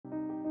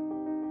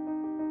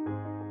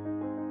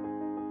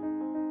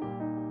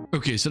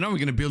Okay, so now we're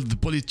gonna build the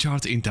bullet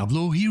chart in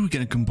Tableau. Here we're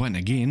gonna combine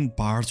again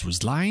bars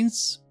with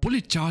lines.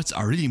 Bullet charts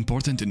are really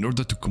important in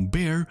order to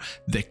compare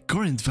the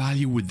current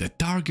value with the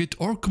target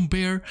or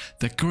compare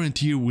the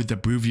current year with the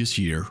previous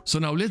year. So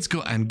now let's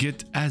go and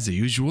get, as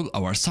usual,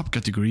 our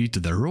subcategory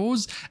to the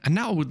rows. And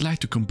now I would like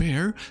to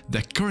compare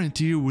the current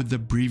year with the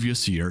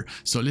previous year.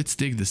 So let's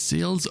take the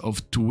sales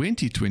of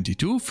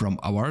 2022 from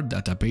our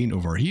data pane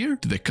over here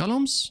to the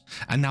columns.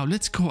 And now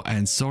let's go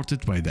and sort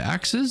it by the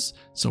axis.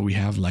 So we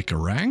have like a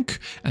rank.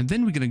 And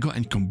then we're gonna go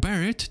and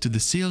compare it to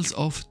the sales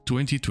of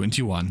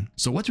 2021.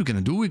 So what we're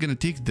gonna do, we're gonna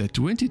take the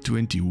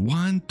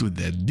 2021 to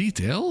the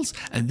details,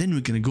 and then we're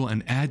gonna go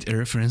and add a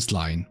reference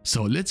line.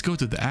 So let's go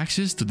to the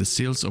axis to the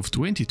sales of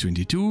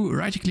 2022,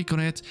 right click on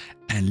it,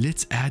 and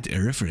let's add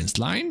a reference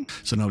line.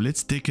 So now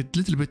let's take it a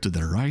little bit to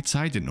the right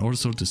side and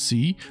also to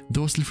see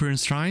those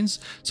reference lines.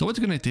 So what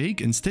we're gonna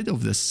take, instead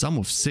of the sum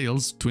of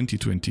sales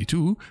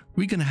 2022,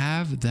 we're gonna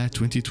have the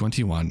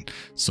 2021.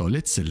 So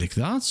let's select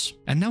that.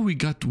 And now we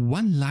got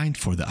one line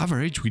for the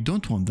average. We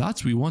don't want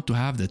that. We want to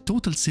have the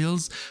total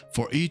sales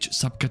for each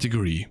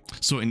subcategory.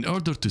 So in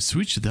order to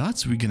switch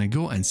that, we're gonna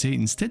go and say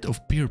instead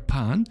of per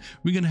pan,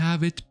 we're gonna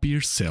have it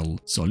per cell.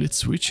 So let's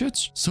switch it.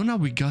 So now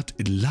we got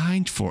a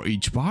line for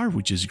each bar,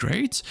 which is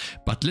great,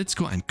 but let's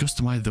go and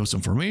customize those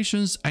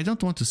informations. I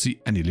don't want to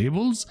see any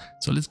labels.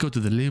 So let's go to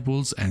the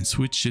labels and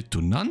switch it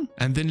to none.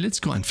 And then let's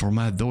go and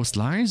format those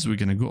lines. We're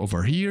gonna go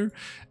over here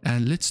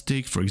and let's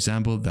take, for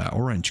example, the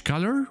orange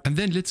color. And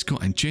then let's go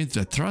and change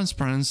the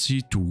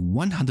transparency to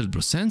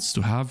 100%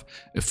 to have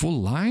a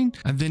full line.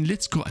 And then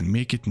let's go and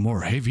make it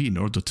more heavy in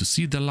order to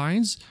see the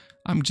lines.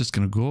 I'm just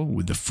gonna go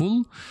with the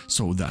full.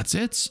 So that's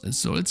it.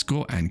 So let's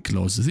go and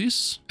close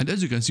this. And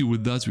as you can see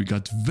with that, we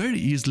got very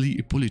easily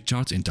a bullet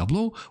chart in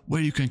Tableau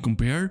where you can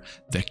compare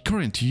the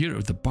current year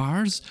of the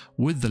bars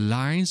with the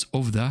lines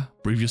of the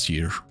previous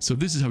year. So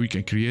this is how we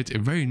can create a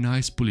very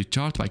nice bullet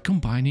chart by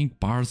combining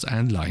bars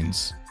and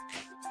lines.